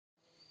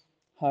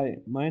Hi,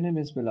 my name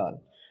is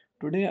Bilal.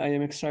 Today I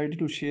am excited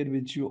to share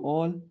with you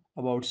all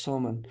about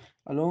Soman,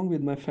 along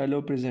with my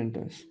fellow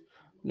presenters.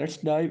 Let's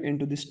dive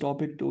into this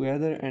topic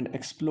together and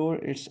explore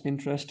its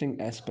interesting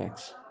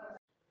aspects.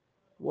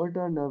 What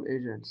are nerve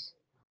agents?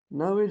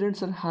 Nerve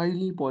agents are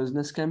highly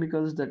poisonous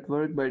chemicals that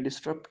work by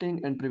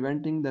disrupting and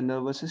preventing the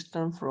nervous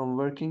system from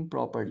working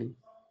properly.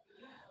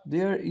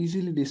 They are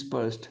easily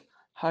dispersed,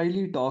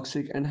 highly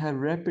toxic, and have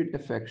rapid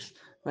effects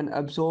when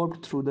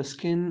absorbed through the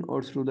skin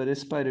or through the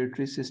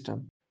respiratory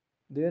system.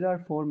 There are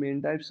four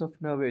main types of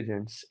nerve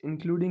agents,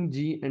 including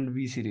G and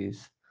V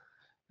series.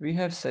 We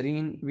have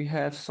sarin, we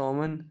have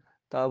Soman,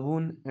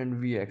 tabun, and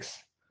VX.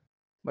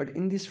 But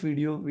in this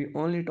video, we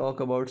only talk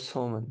about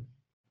Soman.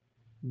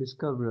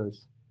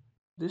 Discoverers.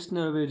 This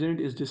nerve agent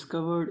is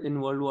discovered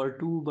in World War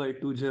II by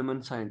two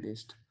German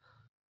scientists,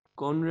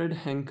 Konrad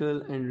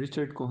Henkel and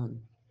Richard Kuhn.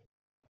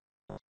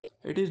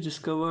 It is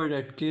discovered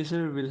at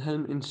Kaiser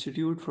Wilhelm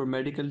Institute for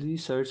Medical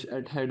Research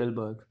at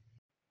Heidelberg.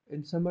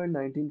 In summer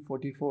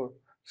 1944,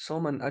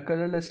 Soman, a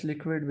colorless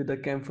liquid with a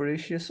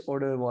camphoraceous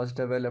odor, was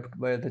developed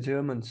by the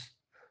Germans.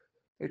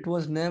 It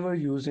was never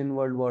used in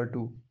World War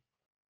II.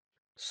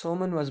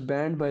 Soman was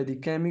banned by the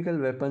Chemical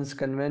Weapons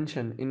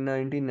Convention in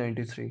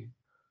 1993.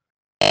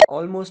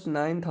 Almost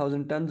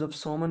 9,000 tons of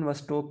Soman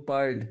was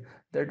stockpiled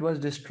that was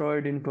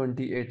destroyed in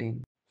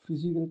 2018.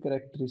 Physical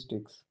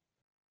characteristics.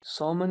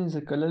 Soman is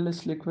a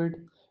colorless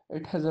liquid.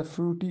 It has a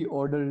fruity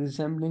odor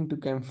resembling to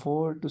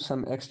camphor to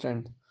some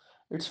extent.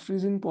 Its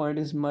freezing point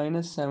is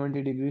minus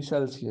 70 degrees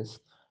Celsius.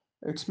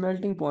 Its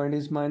melting point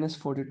is minus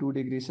 42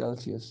 degrees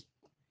Celsius.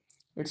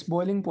 Its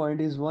boiling point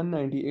is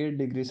 198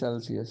 degrees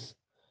Celsius.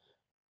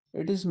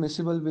 It is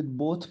miscible with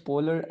both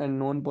polar and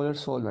non-polar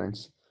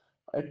solvents.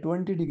 At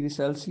 20 degrees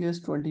Celsius,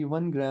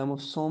 21 gram of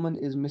Soman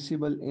is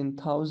miscible in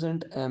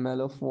 1000 ml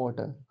of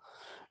water.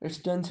 Its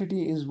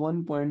density is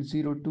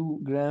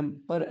 1.02 gram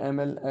per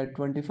ml at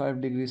 25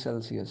 degrees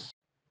Celsius.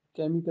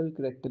 Chemical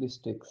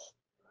characteristics.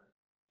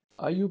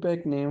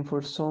 IUPAC name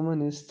for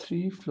Soman is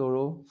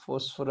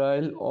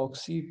 3-fluoro-phosphoryl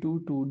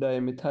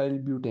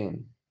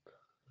oxy-2,2-dimethylbutane.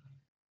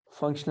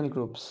 Functional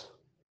groups.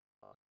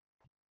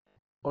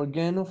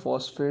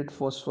 Organophosphate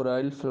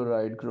phosphoryl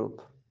fluoride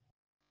group.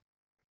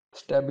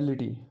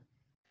 Stability.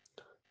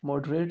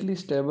 Moderately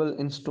stable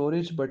in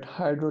storage but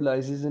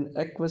hydrolyzes in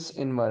aqueous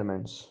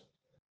environments.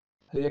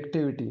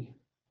 Reactivity.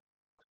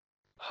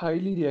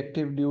 Highly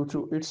reactive due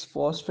to its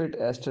phosphate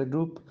ester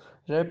group,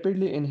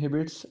 rapidly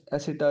inhibits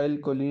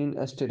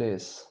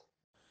acetylcholinesterase.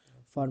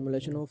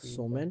 Formulation of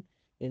Soman,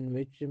 in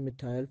which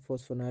methyl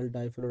phosphonyl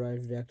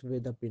difluoride reacts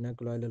with the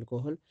pinacolloyl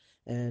alcohol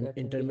and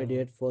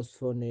intermediate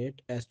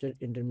phosphonate ester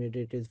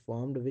intermediate is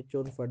formed, which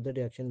on further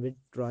reaction with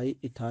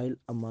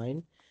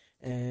triethylamine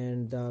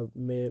and the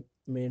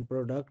main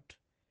product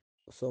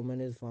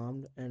Soman is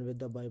formed, and with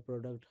the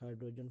byproduct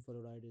hydrogen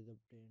fluoride is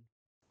obtained.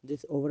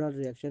 This overall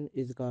reaction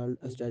is called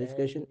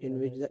esterification,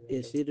 in which the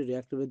acid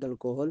reacts with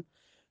alcohol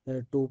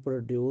to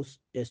produce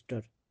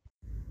ester.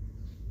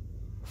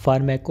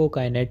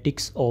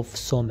 Pharmacokinetics of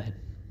Soman.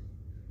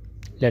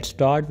 Let's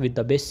start with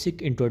the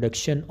basic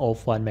introduction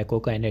of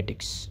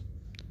pharmacokinetics.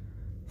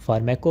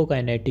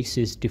 Pharmacokinetics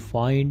is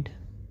defined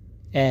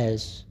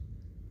as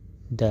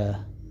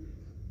the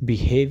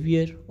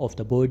behavior of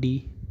the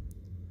body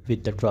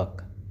with the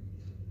drug.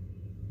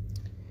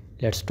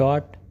 Let's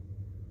start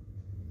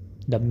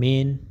the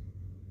main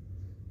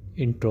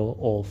intro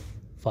of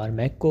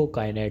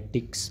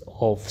pharmacokinetics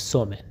of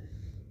Soman.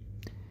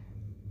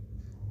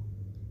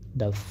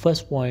 The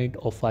first point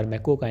of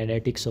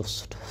pharmacokinetics of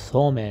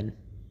Soman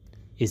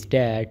is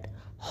that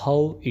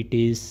how it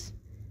is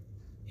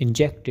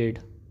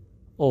injected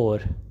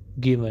or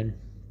given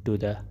to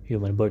the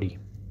human body.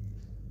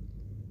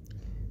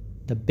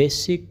 The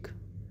basic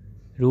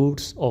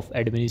routes of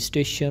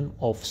administration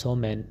of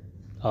Soman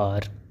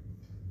are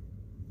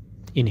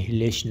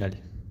inhalational.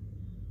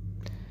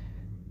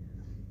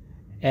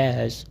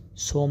 As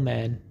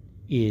Soman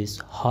is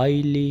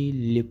highly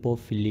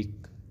lipophilic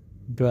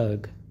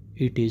drug,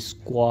 it is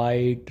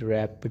quite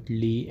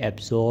rapidly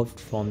absorbed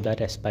from the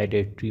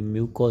respiratory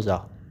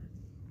mucosa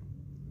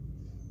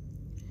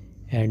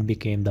and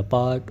became the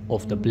part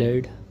of the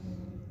blood.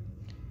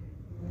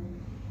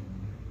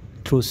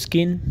 Through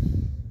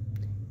skin,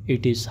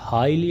 it is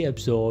highly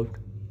absorbed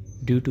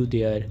due to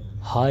their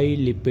high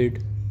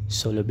lipid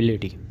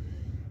solubility.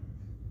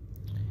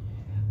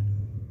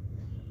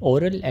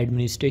 Oral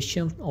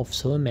administration of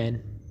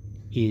Soman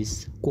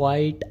is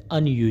quite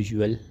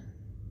unusual,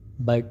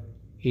 but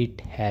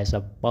it has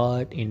a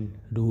part in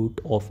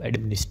route of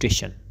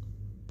administration.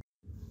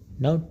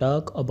 Now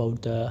talk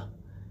about the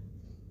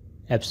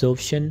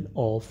absorption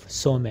of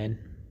Soman.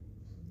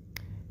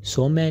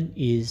 Soman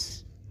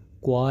is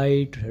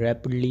quite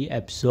rapidly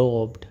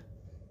absorbed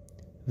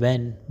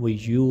when we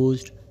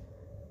used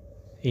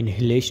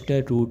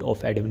inhalational route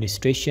of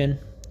administration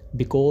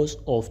because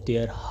of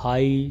their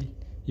high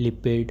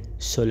lipid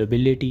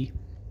solubility.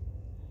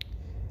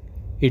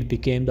 It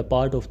became the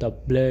part of the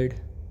blood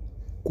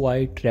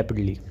quite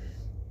rapidly.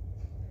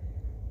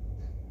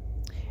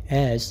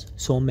 As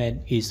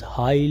Soman is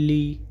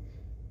highly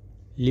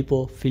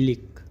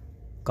lipophilic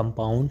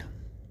compound.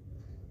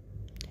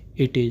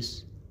 It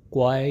is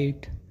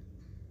quite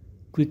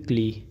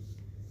quickly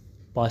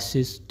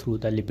passes through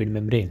the lipid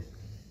membrane.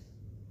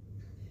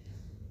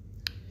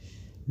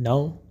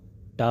 Now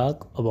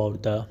talk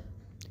about the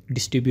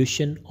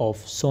distribution of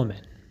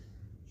Soman.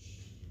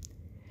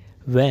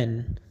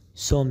 When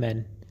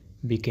Soman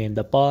became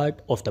the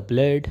part of the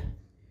blood,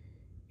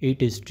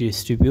 it is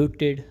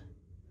distributed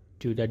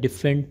to the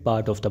different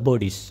part of the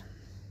bodies.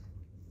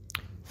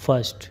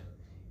 First,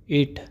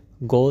 it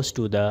goes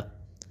to the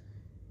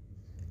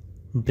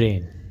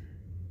brain,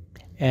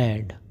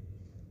 and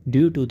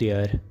due to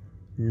their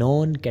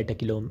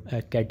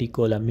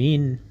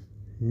non-catecholamine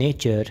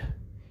nature,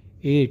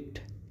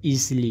 it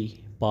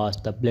easily pass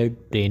the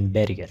blood-brain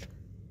barrier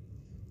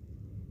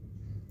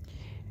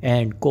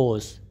and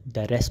cause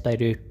the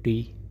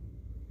respiratory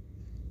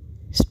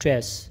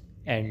stress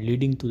and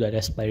leading to the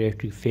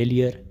respiratory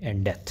failure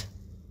and death.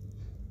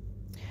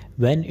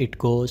 When it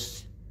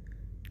goes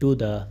to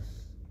the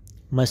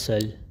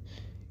muscle,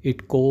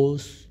 it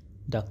causes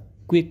the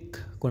quick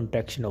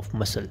contraction of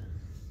muscle.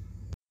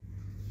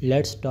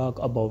 Let's talk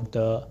about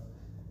the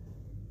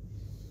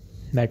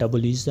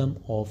metabolism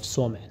of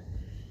Soman.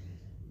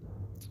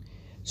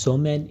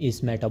 Soman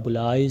is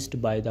metabolized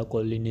by the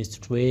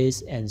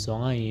cholinesterase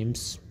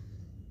enzymes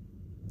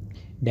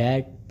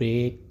that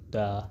break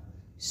the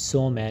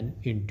Soman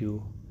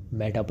into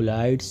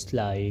metabolites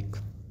like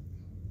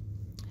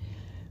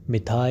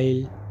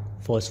methyl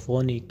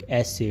phosphonic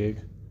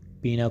acid,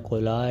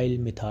 pinacolyl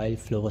methyl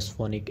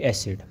phosphonic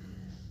acid.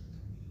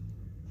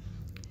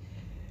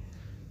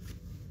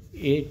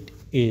 It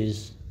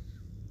is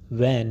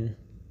when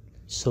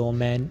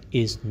Soman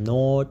is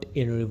not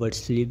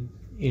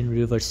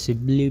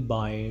irreversibly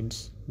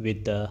binds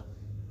with the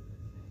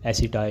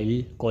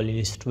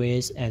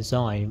acetylcholinesterase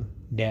enzyme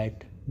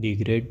that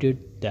degraded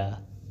the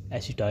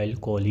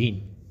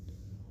acetylcholine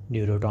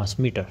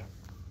neurotransmitter.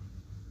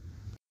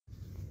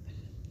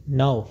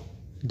 Now,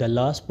 the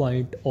last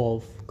point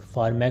of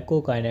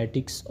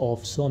pharmacokinetics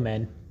of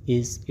Soman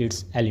is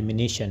its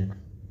elimination,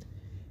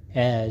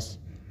 as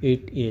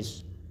it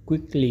is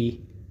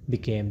quickly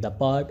became the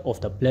part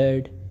of the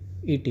blood.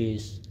 It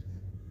is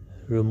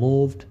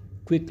removed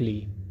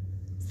quickly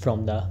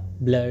from the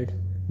blood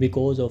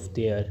because of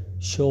their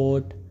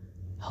short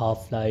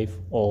half-life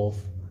of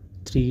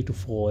 3 to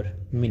 4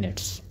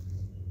 minutes.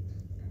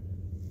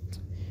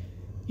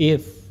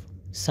 If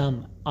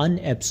some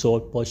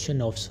unabsorbed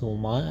portion of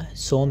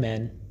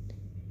Soman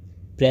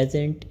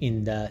present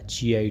in the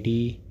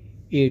GID,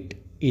 it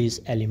is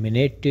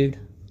eliminated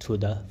through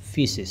the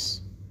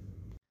feces.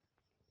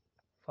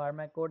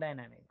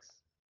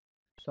 Pharmacodynamics.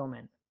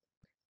 Soman.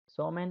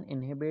 Soman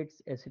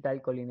inhibits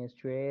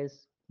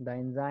acetylcholinesterase, the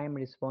enzyme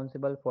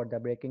responsible for the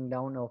breaking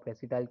down of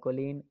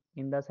acetylcholine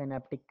in the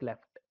synaptic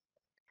cleft.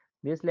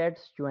 This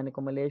leads to an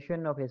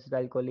accumulation of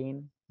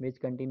acetylcholine, which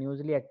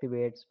continuously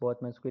activates both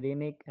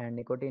muscarinic and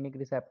nicotinic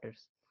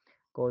receptors,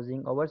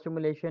 causing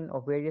overstimulation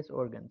of various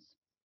organs.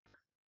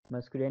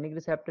 Muscarinic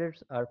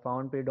receptors are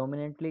found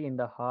predominantly in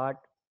the heart,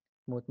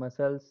 smooth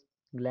muscles,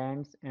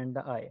 glands, and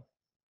the eye.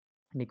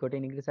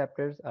 Nicotinic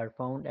receptors are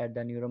found at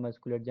the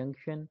neuromuscular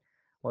junction,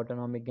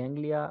 autonomic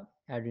ganglia,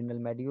 adrenal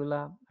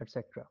medulla,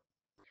 etc.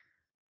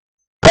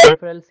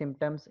 Peripheral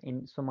symptoms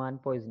in Soman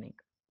poisoning: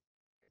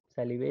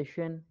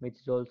 salivation,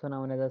 which is also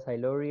known as a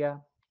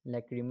siluria;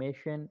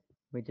 lacrimation,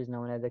 which is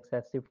known as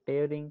excessive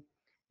tearing;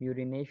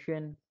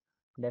 urination;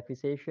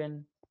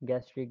 defecation;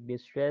 gastric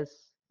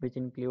distress, which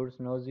includes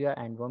nausea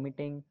and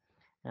vomiting;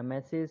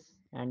 emesis,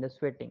 and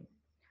sweating.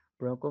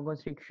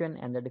 Bronchoconstriction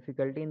and the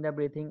difficulty in the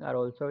breathing are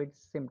also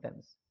its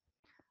symptoms.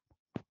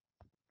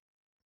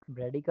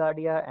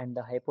 Bradycardia and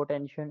the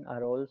hypotension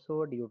are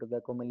also due to the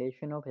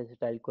accumulation of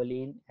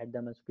acetylcholine at the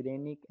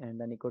muscarinic and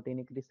the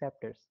nicotinic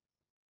receptors.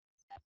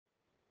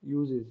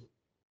 Uses.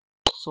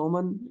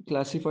 Soman,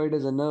 classified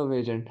as a nerve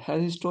agent,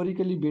 has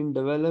historically been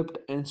developed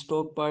and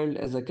stockpiled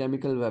as a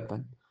chemical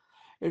weapon.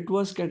 It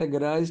was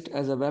categorized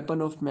as a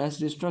weapon of mass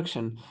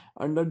destruction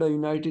under the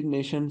United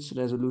Nations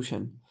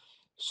resolution.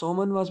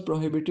 Soman was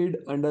prohibited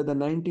under the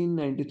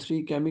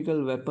 1993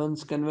 Chemical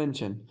Weapons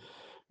Convention.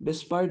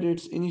 Despite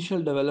its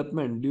initial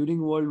development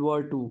during World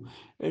War II,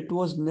 it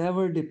was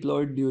never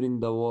deployed during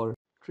the war.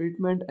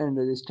 Treatment and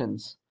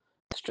resistance.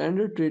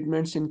 Standard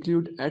treatments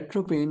include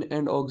atropine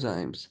and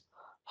oximes.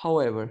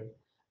 However,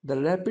 the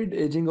rapid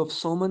aging of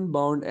Soman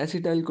bound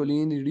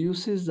acetylcholine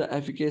reduces the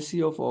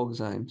efficacy of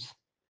oximes.